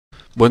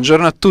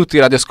Buongiorno a tutti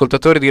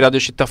radioascoltatori di Radio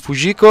Città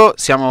Fujiko,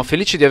 siamo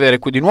felici di avere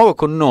qui di nuovo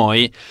con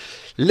noi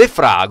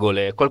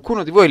LeFragole.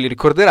 Qualcuno di voi li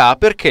ricorderà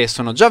perché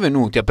sono già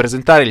venuti a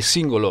presentare il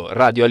singolo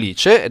Radio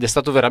Alice ed è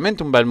stato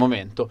veramente un bel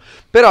momento,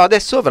 però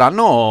adesso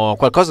avranno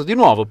qualcosa di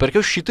nuovo perché è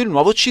uscito il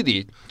nuovo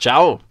CD.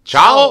 Ciao!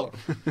 Ciao!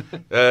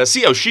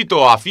 Sì, è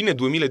uscito a fine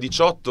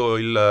 2018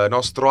 il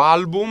nostro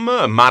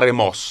album Mare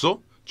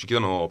Mosso. Ci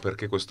chiedono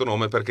perché questo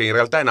nome, perché in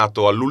realtà è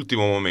nato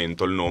all'ultimo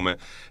momento il nome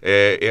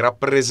e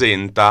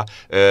rappresenta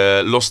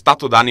lo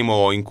stato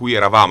d'animo in cui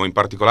eravamo, in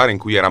particolare in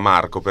cui era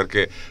Marco,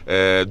 perché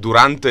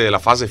durante la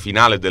fase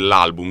finale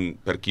dell'album,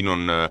 per chi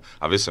non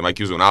avesse mai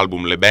chiuso un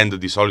album, le band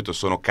di solito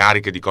sono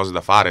cariche di cose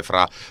da fare,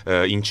 fra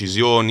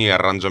incisioni,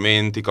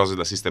 arrangiamenti, cose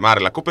da sistemare,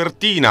 la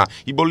copertina,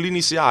 i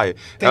bollini SIAE.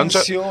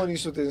 Tensioni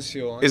su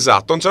tensioni.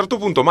 Esatto, a un certo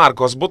punto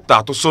Marco ha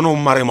sbottato: sono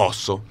un mare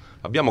mosso.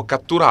 Abbiamo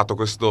catturato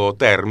questo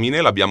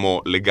termine, l'abbiamo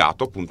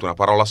legato, appunto una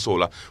parola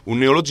sola, un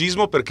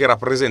neologismo, perché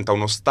rappresenta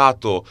uno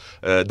stato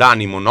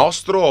d'animo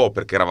nostro,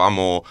 perché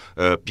eravamo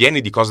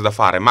pieni di cose da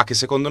fare, ma che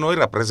secondo noi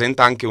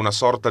rappresenta anche una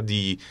sorta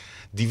di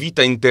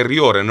vita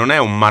interiore. Non è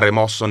un mare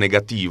mosso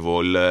negativo,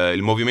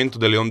 il movimento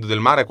delle onde del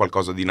mare è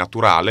qualcosa di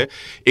naturale,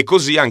 e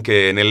così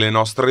anche nelle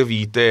nostre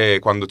vite,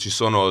 quando ci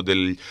sono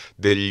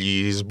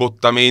degli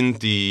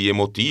sbottamenti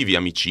emotivi,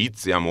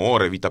 amicizie,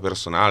 amore, vita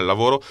personale,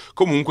 lavoro,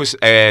 comunque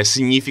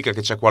significa che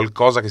c'è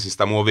qualcosa che si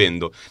sta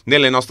muovendo.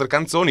 Nelle nostre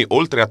canzoni,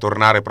 oltre a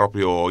tornare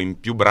proprio in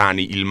più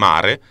brani il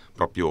mare,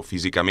 proprio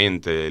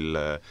fisicamente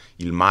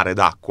il mare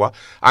d'acqua,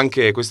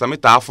 anche questa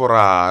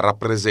metafora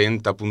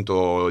rappresenta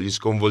appunto gli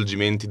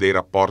sconvolgimenti dei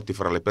rapporti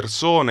fra le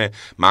persone,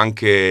 ma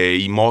anche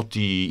i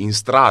moti in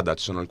strada.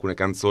 Ci sono alcune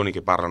canzoni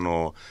che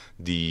parlano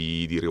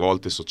di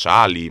rivolte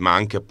sociali, ma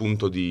anche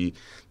appunto di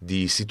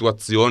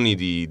situazioni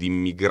di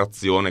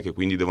immigrazione che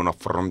quindi devono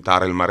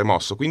affrontare il mare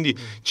mosso. Quindi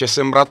ci è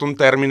sembrato un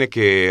termine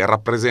che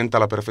rappresenta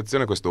alla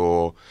perfezione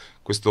questo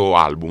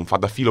album, fa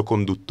da filo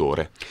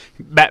conduttore.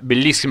 Beh,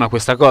 bellissima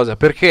questa cosa,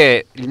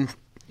 perché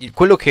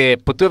quello che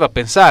poteva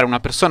pensare una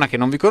persona che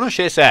non vi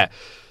conoscesse è: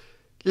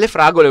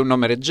 LeFragole è un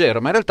nome leggero,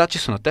 ma in realtà ci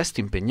sono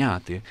testi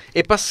impegnati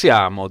e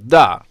passiamo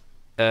da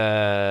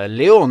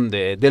le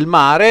onde del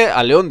mare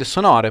alle onde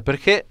sonore,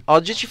 perché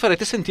oggi ci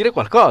farete sentire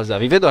qualcosa.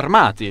 Vi vedo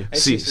armati.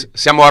 Sì,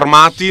 siamo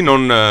armati,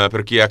 non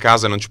per chi è a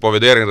casa non ci può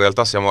vedere, in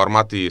realtà siamo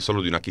armati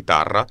solo di una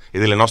chitarra e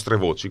delle nostre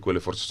voci, quelle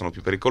forse sono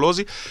più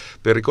pericolose.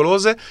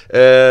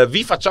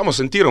 Vi facciamo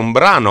sentire un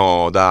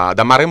brano da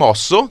Mare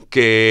Mosso,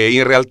 che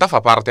in realtà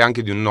fa parte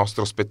anche di un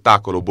nostro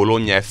spettacolo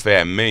Bologna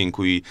FM, in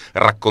cui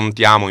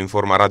raccontiamo in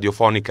forma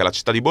radiofonica la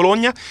città di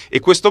Bologna,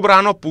 e questo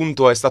brano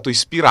appunto è stato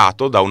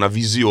ispirato da una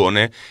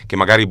visione che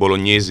magari i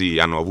bolognesi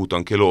hanno avuto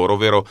anche loro,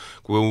 ovvero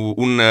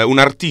un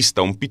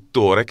artista, un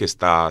pittore che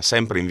sta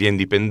sempre in via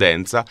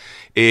Indipendenza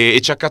e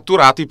ci ha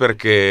catturati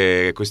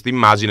perché questa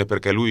immagine,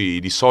 perché lui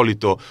di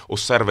solito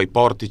osserva i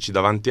portici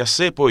davanti a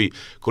sé, poi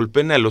col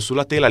pennello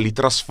sulla tela li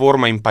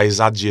trasforma in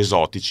paesaggi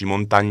esotici,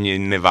 montagne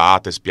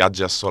innevate,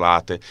 spiagge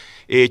assolate,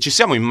 e ci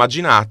siamo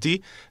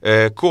immaginati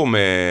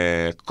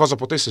come cosa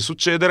potesse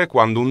succedere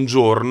quando un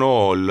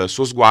giorno il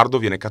suo sguardo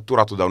viene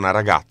catturato da una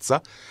ragazza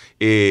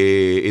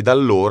e da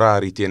allora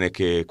ritiene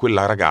che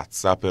quella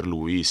ragazza per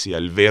lui sia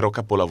il vero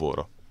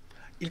capolavoro.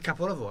 Il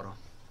capolavoro.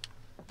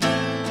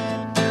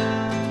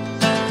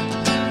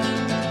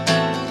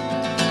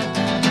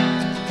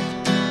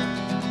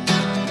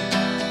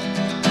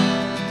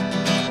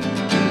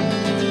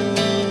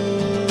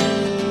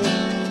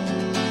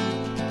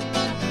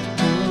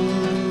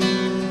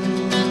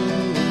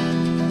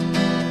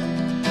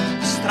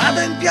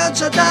 Strada in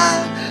pioggia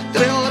da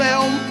 3 ore e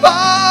un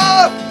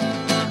po',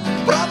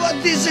 provo a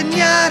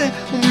disegnare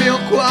un mio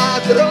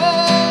quadro.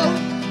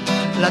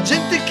 La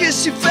gente che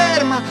si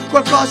ferma,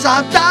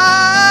 qualcosa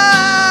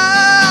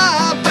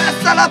dà,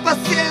 presta la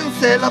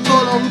pazienza e la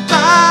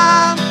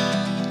volontà.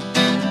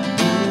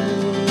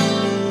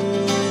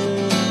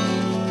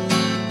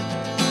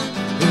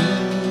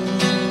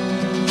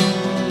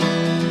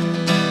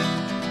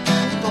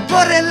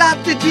 Vapore e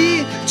latte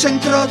di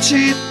centro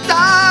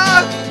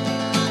città,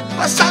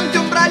 passanti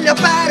ombragli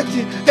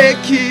aperti e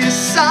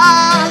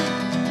chissà.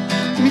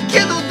 Mi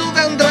chiedo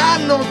dove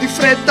andranno di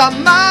fretta,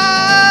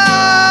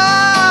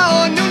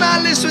 ma ognuna ha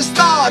le sue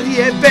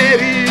storie e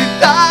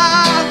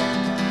verità.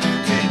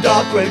 Ti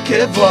do quel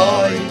che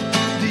vuoi,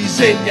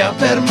 disegna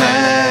per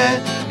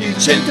me il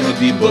centro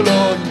di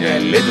Bologna e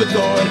le 2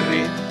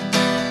 torri.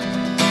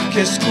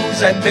 Che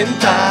scusa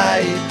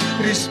inventai,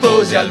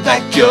 risposi al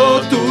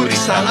vecchio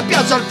turista. La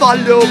pioggia al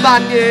foglio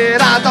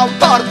bagnerà da un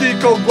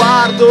portico,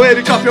 guardo e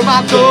ricopio,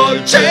 ma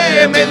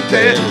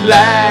dolcemente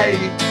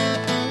lei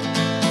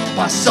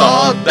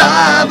passò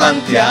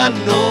davanti a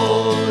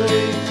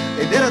noi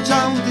ed era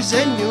già un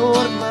disegno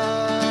ormai.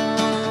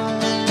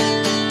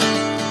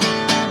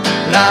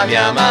 La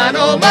mia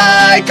mano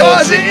mai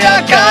così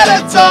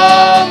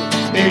accarezzò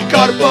il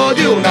corpo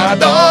di una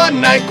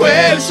donna e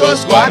quel suo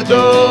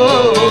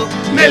sguardo.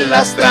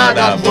 Nella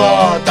strada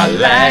vuota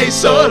lei,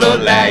 solo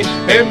lei,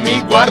 e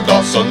mi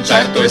guardò, son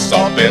certo e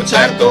so per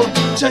certo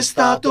c'è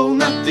stato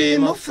un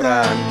attimo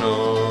fra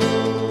noi.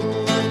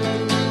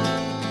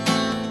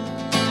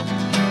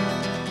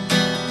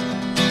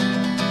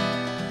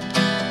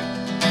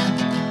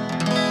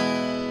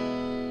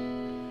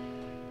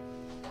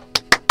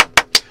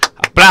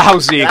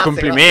 applausi, Grazie,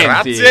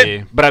 complimenti,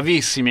 grazie.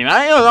 bravissimi.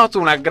 Ma io noto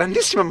una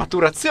grandissima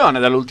maturazione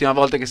dall'ultima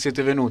volta che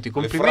siete venuti. Le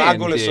Complimenti.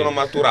 fragole sono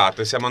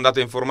maturate, siamo andati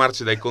a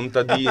informarci dai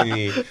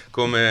contadini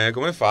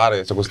come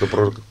fare, c'è questo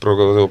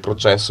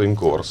processo in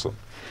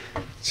corso.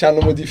 Ci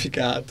hanno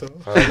modificato.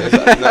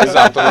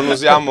 Esatto, non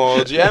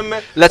usiamo GM.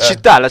 La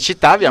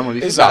città abbiamo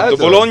visto. Esatto,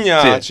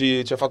 Bologna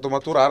Sì. ci ha fatto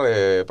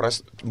maturare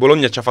presto.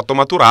 Bologna ci ha fatto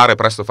maturare,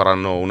 presto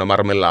faranno una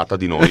marmellata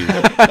di noi.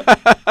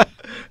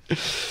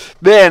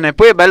 Bene,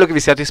 poi è bello che vi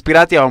siate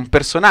ispirati a un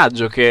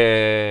personaggio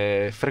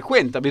che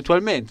frequenta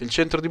abitualmente il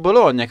centro di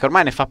Bologna, che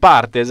ormai ne fa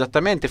parte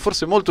esattamente,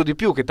 forse molto di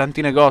più che tanti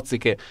negozi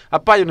che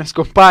appaiono e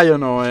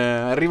scompaiono e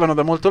arrivano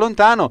da molto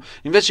lontano.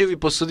 Invece io vi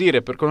posso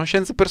dire per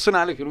conoscenza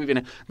personale che lui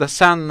viene da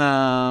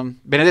San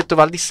Benedetto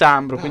Val di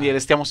Sambro, quindi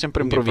restiamo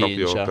sempre in Quindi è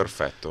provincia. proprio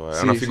perfetto, è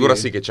Sì, una figura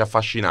sì. che ci ha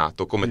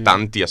affascinato come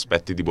tanti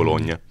aspetti di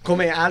Bologna.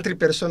 Come altri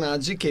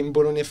personaggi che in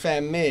Bologna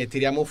FM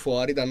tiriamo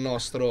fuori dal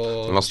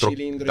nostro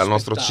cilindro dal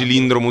nostro spettacolo.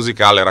 cilindro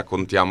musicale raccontiamo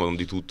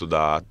di tutto,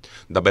 da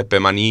Beppe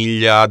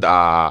Maniglia,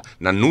 da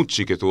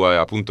Nannucci, che tu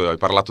appunto hai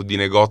parlato di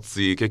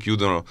negozi che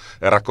chiudono,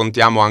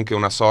 raccontiamo anche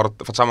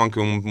facciamo anche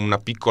una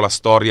piccola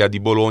storia di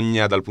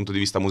Bologna dal punto di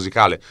vista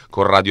musicale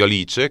con Radio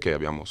Alice, che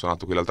abbiamo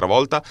suonato qui l'altra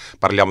volta.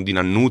 Parliamo di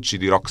Nannucci,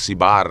 di Roxy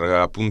Bar,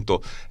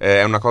 appunto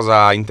è una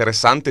cosa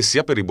interessante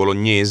sia per i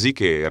bolognesi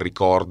che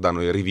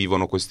ricordano e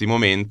rivivono questi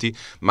momenti,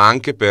 ma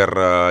anche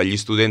per gli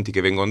studenti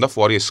che vengono da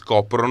fuori e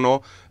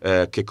scoprono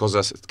che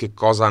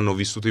cosa hanno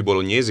vissuto i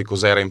bolognesi,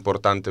 cos'era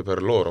importante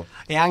per loro.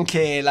 E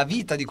anche la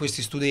vita di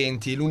questi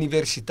studenti,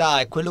 l'università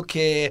è quello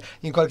che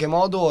in qualche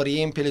modo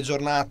riempie le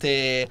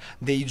giornate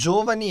dei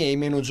giovani e i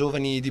meno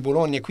giovani di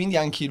Bologna, e quindi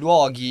anche i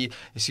luoghi.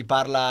 Si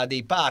parla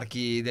dei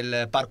parchi,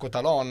 del Parco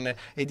Talon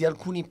e di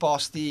alcuni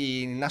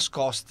posti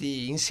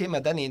nascosti insieme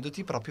ad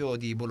aneddoti proprio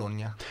di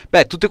Bologna.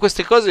 Beh, tutte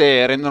queste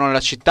cose rendono la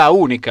città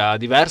unica,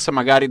 diversa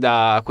magari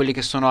da quelli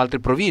che sono altre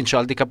province,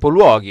 altri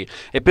capoluoghi,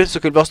 e penso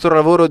che il vostro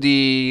lavoro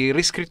di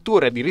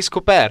riscrittura, di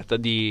riscoperta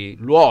di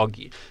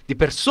luoghi, di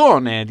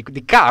persone,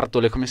 di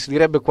cartole, come si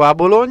direbbe qua a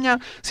Bologna,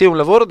 sia un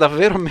lavoro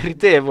davvero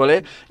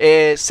meritevole,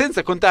 e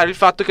senza contare il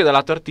fatto che dal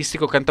lato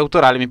artistico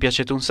cantautorale mi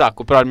piacete un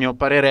sacco, però il mio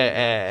parere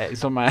è,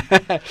 insomma,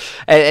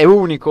 è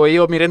unico.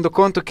 Io mi rendo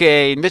conto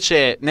che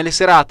invece nelle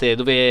serate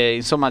dove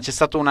insomma c'è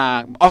stato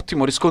un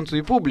ottimo riscontro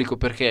di pubblico,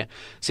 perché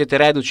siete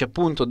reduci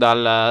appunto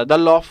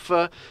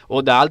dall'off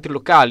o da altri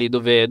locali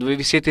dove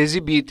vi siete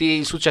esibiti,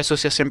 il successo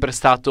sia sempre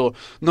stato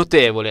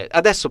notevole.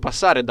 Adesso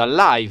passare dal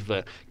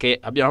live, che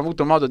abbiamo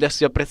avuto modo adesso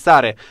di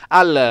apprezzare,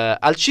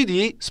 al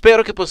CD,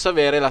 spero che possa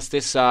avere la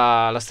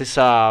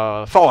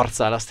stessa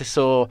forza, lo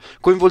stesso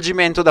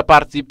coinvolgimento da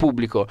parte di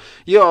pubblico.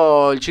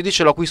 Io il CD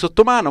ce l'ho qui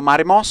sotto mano,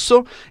 mare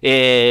mosso,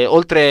 e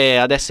oltre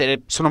ad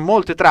essere, sono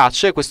molte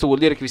tracce, questo vuol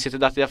dire che vi siete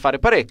dati da fare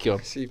parecchio.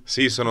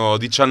 Sì, sono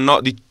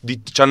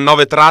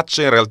 19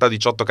 tracce, in realtà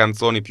 18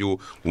 canzoni più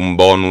un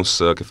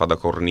bonus che fa da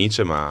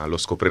cornice, ma lo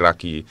scoprirà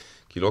chi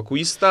lo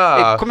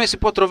acquista. E come si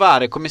può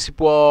trovare?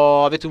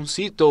 Avete un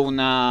sito?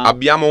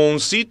 Abbiamo un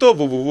sito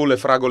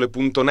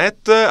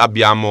www.lefragole.net,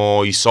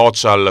 abbiamo i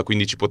social,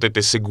 quindi ci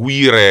potete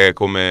seguire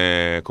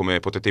come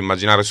potete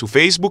immaginare su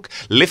Facebook.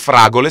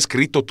 LeFragole,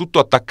 scritto tutto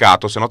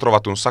attaccato, se no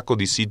trovate un sacco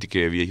di siti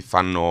che vi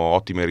fanno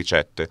ottime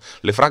ricette.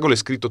 LeFragole,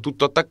 scritto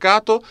tutto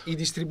attaccato. I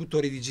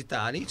distributori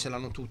digitali ce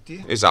l'hanno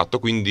tutti. Esatto,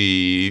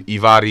 quindi i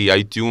vari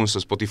iTunes,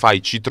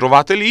 Spotify ci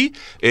trovate lì,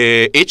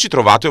 e ci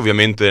trovate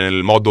ovviamente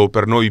nel modo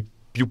per noi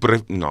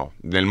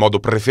nel modo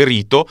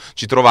preferito,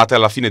 ci trovate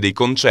alla fine dei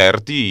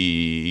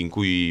concerti in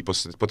cui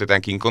potete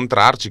anche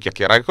incontrarci,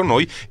 chiacchierare con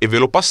noi, e ve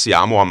lo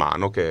passiamo a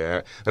mano,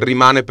 che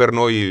rimane per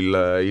noi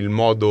il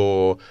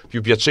modo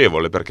più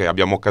piacevole, perché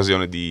abbiamo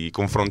occasione di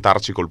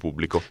confrontarci col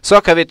pubblico. So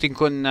che avete in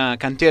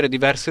cantiere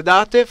diverse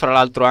date, fra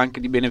l'altro anche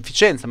di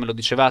beneficenza, me lo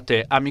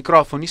dicevate a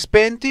microfoni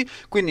spenti,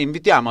 quindi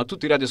invitiamo a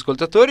tutti i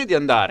radioascoltatori di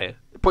andare.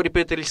 Puoi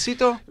ripetere il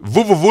sito?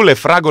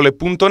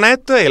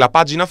 www.lefragole.net e la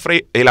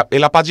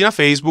pagina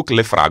Facebook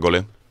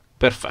LeFragole.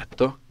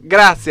 Perfetto.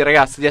 Grazie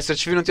ragazzi di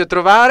esserci venuti a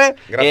trovare.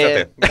 Grazie a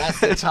te.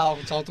 Grazie, ciao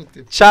a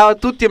tutti. Ciao a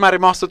tutti e mare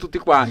mosso a tutti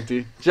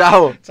quanti.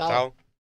 Ciao. Ciao.